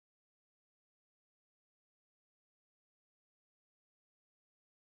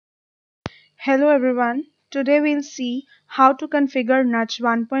Hello everyone. Today we'll see how to configure Nutch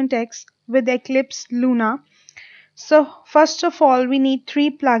 1.x with Eclipse Luna. So first of all we need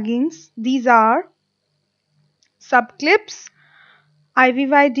three plugins. These are Subclips,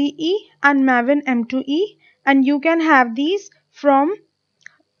 IVYDE and Maven M2E, and you can have these from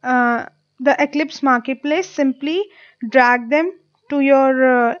the Eclipse marketplace. Simply drag them to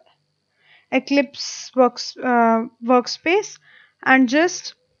your Eclipse workspace and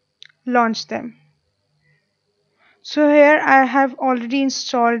just launch them. So here I have already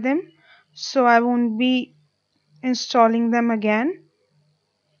installed them, so I won't be installing them again.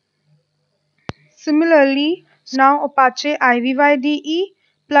 Similarly, now Apache IVYDE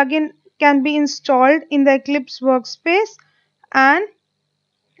plugin can be installed in the Eclipse workspace, and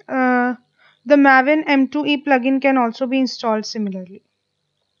the Maven M2E plugin can also be installed similarly.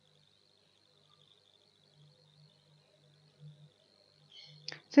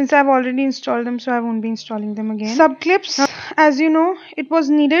 Since I've already installed them, so I won't be installing them again. Subclips, as you know, it was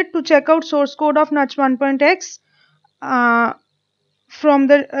needed to check out source code of Nutch 1.x from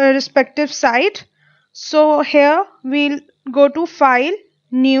the respective site. So here we'll go to file,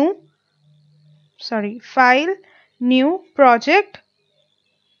 new project,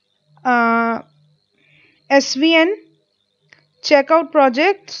 SVN, check out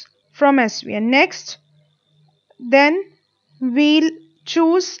projects from SVN. Next, then we'll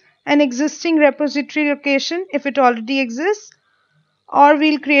choose an existing repository location if it already exists, or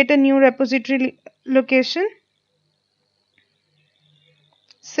we'll create a new repository location.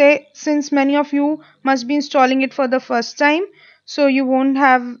 Say, since many of you must be installing it for the first time, so you won't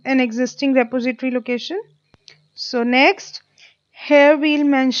have an existing repository location. So next, here we'll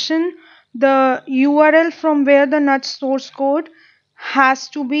mention the URL from where the Nutch source code has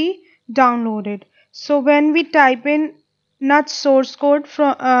to be downloaded. So when we type in Nutch source code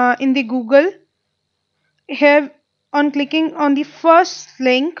from in the Google, here on clicking on the first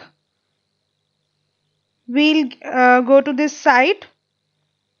link, we'll go to this site,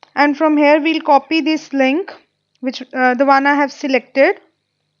 and from here we'll copy this link, which the one I have selected,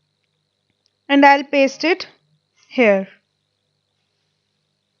 and I'll paste it here.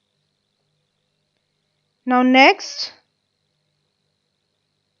 Now next,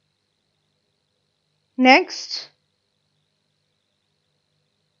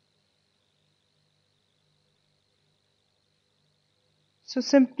 so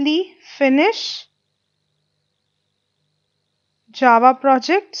simply finish Java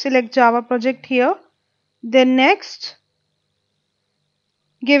project, select Java project here. Then next,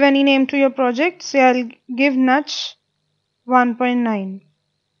 give any name to your project. Say I'll give Nutch 1.9.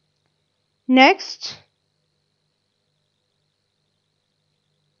 Next,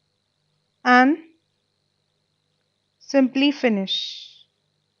 and simply finish.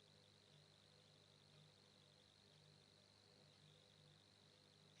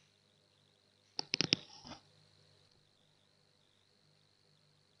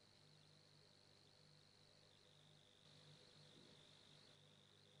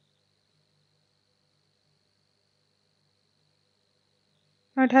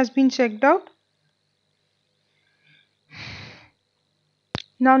 Now it has been checked out.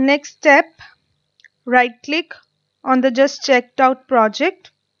 Now next step, right click on the just checked out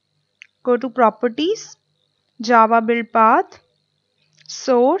project, go to properties, Java build path,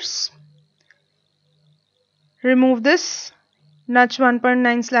 source, remove this Nutch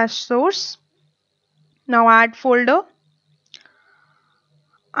 1.9/source. Now add folder.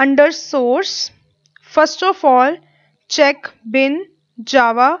 Under source, first of all check bin,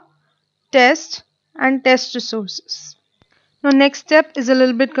 Java, test and test resources. Now next step is a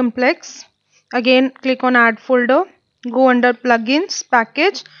little bit complex. Again click on add folder, go under plugins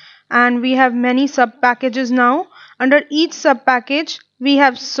package, and we have many sub packages now. Under each sub package we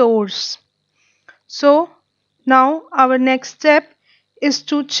have source. So now our next step is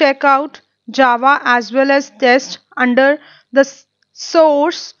to check out Java as well as test under the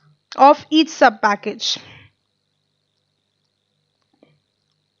source of each sub package.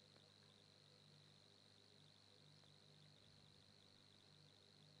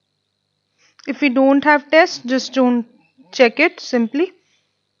 If we don't have test, just don't check it simply.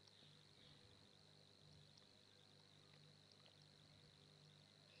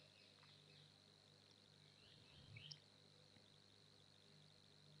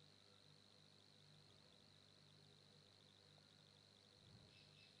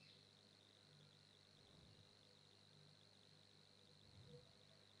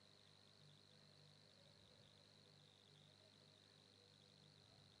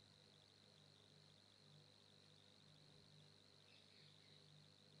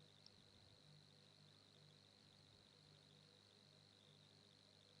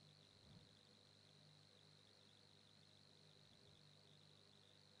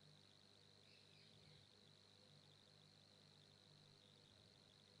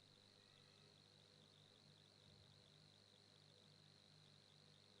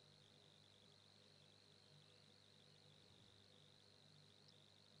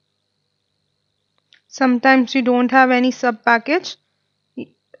 Sometimes you don't have any sub package,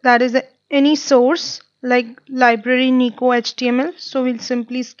 that is any source like library Nico HTML, so we'll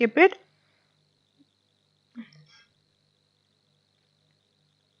simply skip it.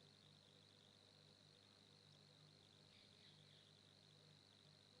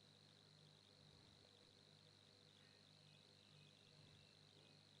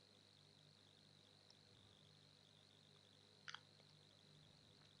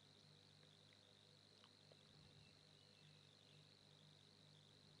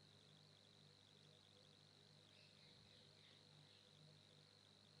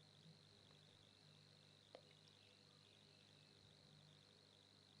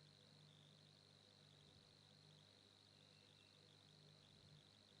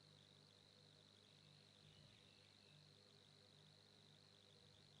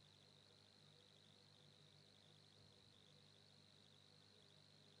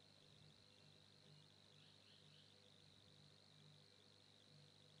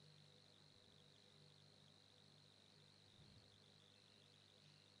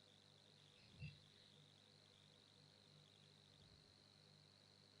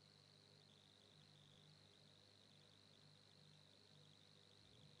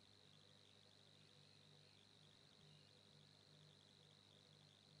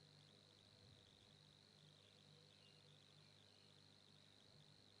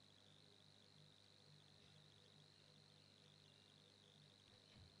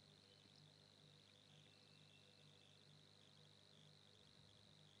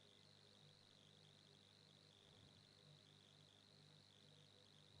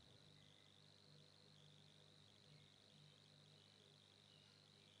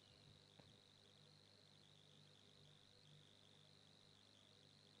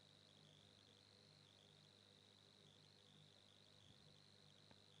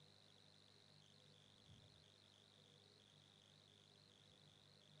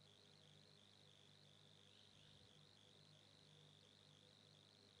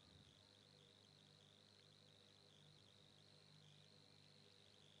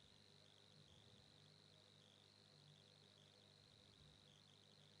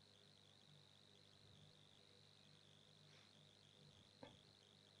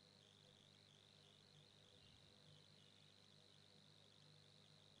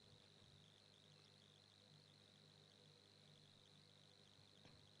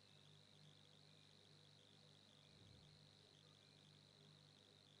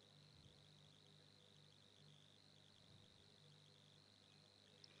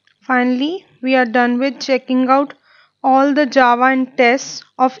 Finally, we are done with checking out all the Java and tests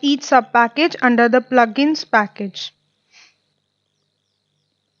of each subpackage under the plugins package.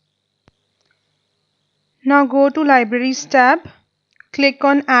 Now go to Libraries tab, click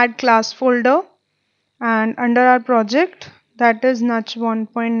on Add Class folder, and under our project, that is Nutch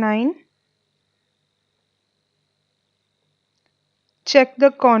 1.9, check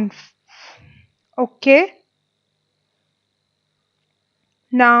the conf. OK.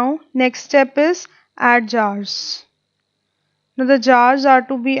 Now next step is add jars. Now the jars are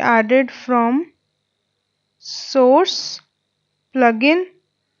to be added from source, plugin,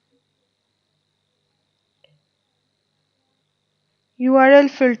 URL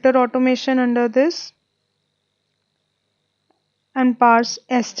filter automation under this, and parse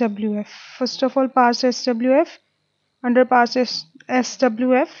SWF. First of all, parse SWF. Under parse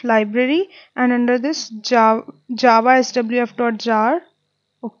SWF library, and under this Java SWF.jar.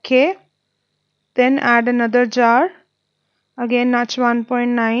 OK. Then add another jar. Again Nutch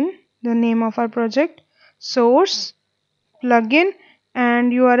 1.9, the name of our project, source, plugin,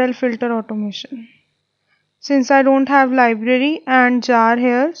 and URL filter automation. Since I don't have library and jar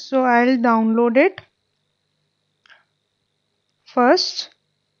here, so I'll download it first.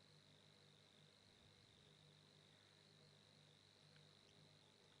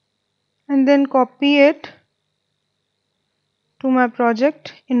 And then copy it to my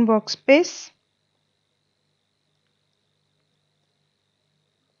project in workspace.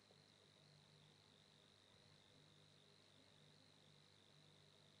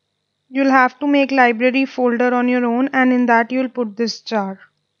 You'll have to make library folder on your own, and in that you'll put this jar.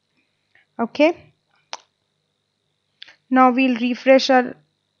 Okay. Now we'll refresh our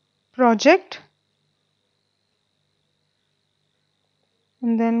project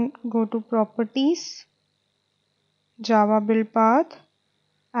and then go to properties, Java build path,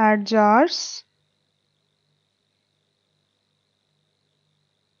 add jars.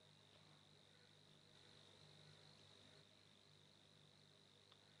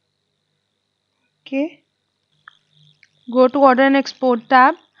 Okay. Go to order and export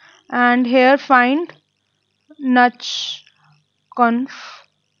tab, and here find Nutch conf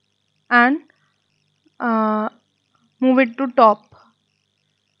and uh, move it to top.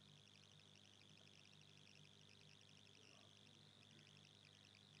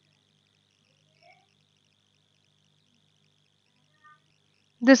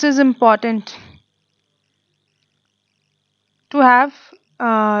 This is important to have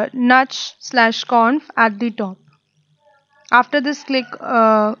nutch slash conf at the top. After this, click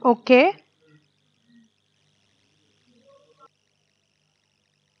OK.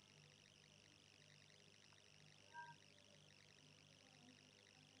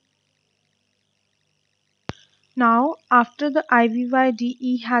 Now, after the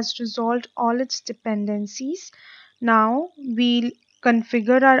IVYDE has resolved all its dependencies, now we'll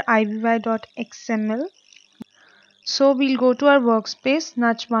configure our ivy.xml. So we'll go to our workspace,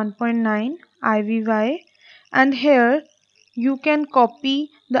 Nutch 1.9, IVY, and here you can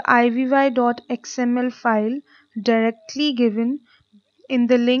copy the ivy.xml file directly given in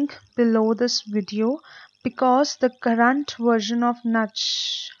the link below this video, because the current version of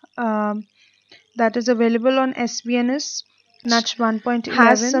Nutch that is available on SVNS Nutch 1.11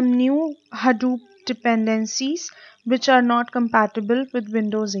 has some new Hadoop dependencies which are not compatible with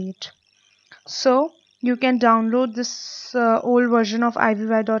Windows 8. So you can download this old version of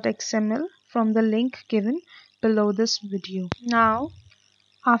ivy.xml from the link given below this video. Now,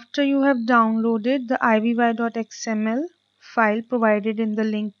 after you have downloaded the ivy.xml file provided in the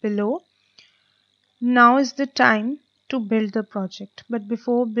link below, now is the time to build the project. But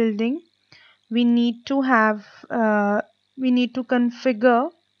before building, we need to have we need to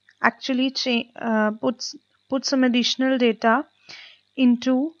configure, actually put some additional data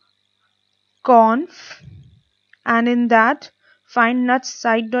into conf, and in that find nutch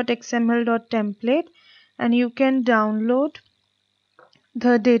site.xml.template, and you can download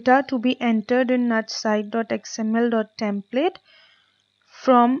the data to be entered in nutch site.xml.template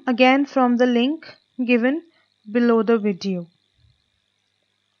from the link given below the video.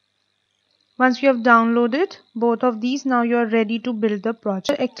 Once you have downloaded both of these, now you are ready to build the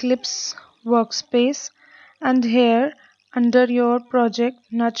project. Eclipse workspace, and here under your project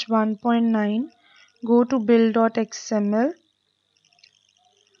Nutch 1.9, go to build.xml,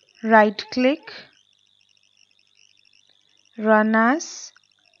 right click, run as,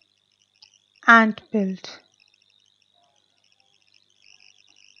 and build.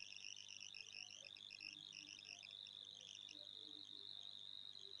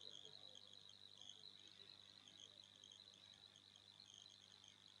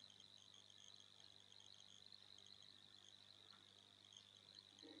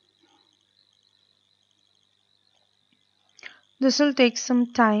 This will take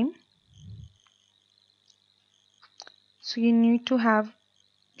some time, so you need to have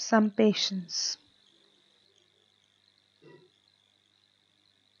some patience.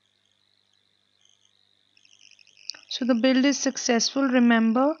 So the build is successful.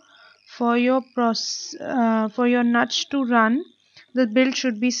 Remember, for your Nutch to run, the build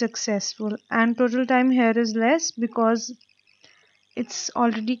should be successful, and total time here is less because it's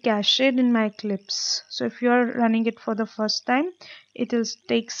already cached in my Eclipse. So if you are running it for the first time, it will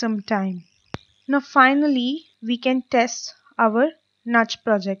take some time. Now finally we can test our Nutch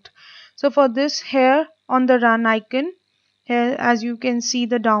project. So for this, here on the run icon, here as you can see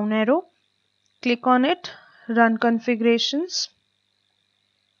the down arrow, click on it, run configurations.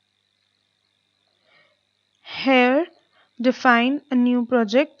 Here define a new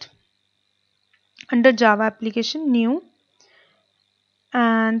project under Java application, new,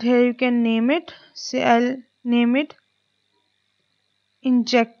 and here you can name it. Say I'll name it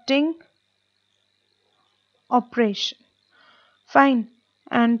injecting operation. Fine.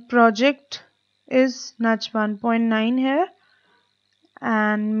 And project is Nutch 1.9 here,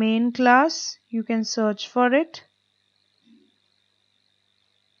 and main class, you can search for it.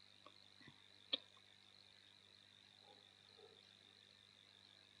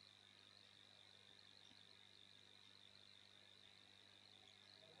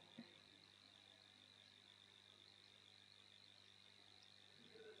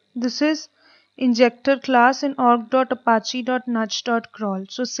 This is injector class in org.apache.nutch.crawl.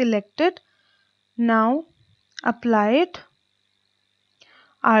 So select it. Now apply it.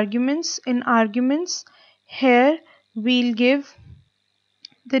 Arguments. In arguments, here we'll give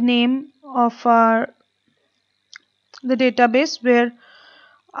the name of the database where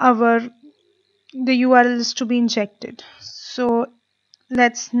the URL is to be injected. So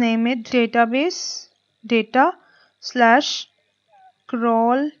let's name it database data slash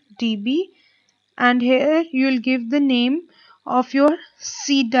crawl db, and here you will give the name of your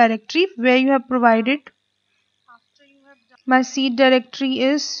seed directory where you have provided My seed directory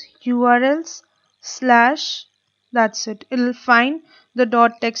is urls slash, that's it. It'll find the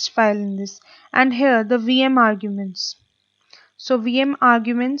 .text file in this. And here the VM arguments. So VM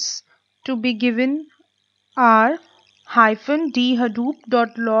arguments to be given are -d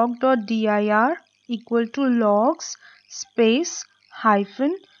hadoop.log.dir equal to logs space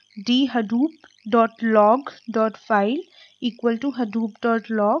 -d hadoop.log.file equal to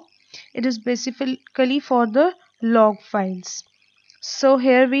hadoop.log. It is basically for the log files. So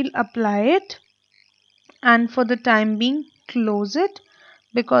here we'll apply it, and for the time being close it,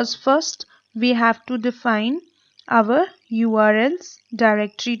 because first we have to define our urls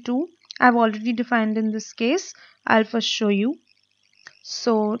directory too. I've already defined in this case. I'll first show you.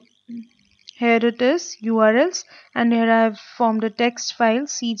 So here it is, urls, and here I have formed a text file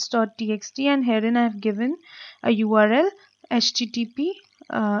seeds.txt, and herein I have given a url http,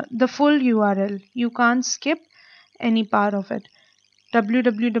 the full url. You can't skip any part of it,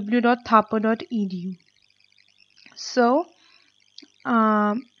 www.thapa.edu. So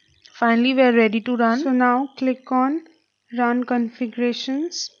finally we are ready to run. So now click on run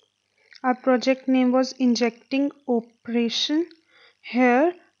configurations. Our project name was injecting operation.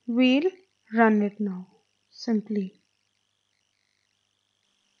 Here we'll run it now simply.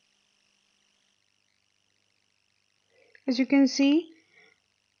 As you can see,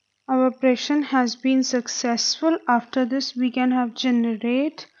 our operation has been successful. After this we can have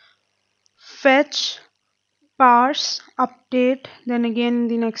generate, fetch, parse, update, then again in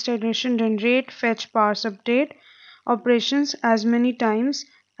the next iteration generate, fetch, parse, update operations as many times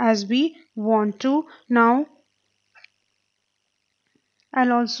as we want to. Now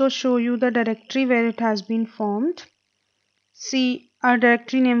I'll also show you the directory where it has been formed. See, our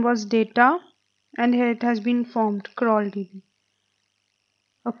directory name was data, and here it has been formed crawldb.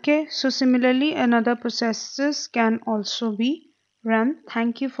 Okay, so similarly another processes can also be run.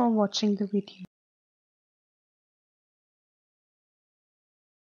 Thank you for watching the video.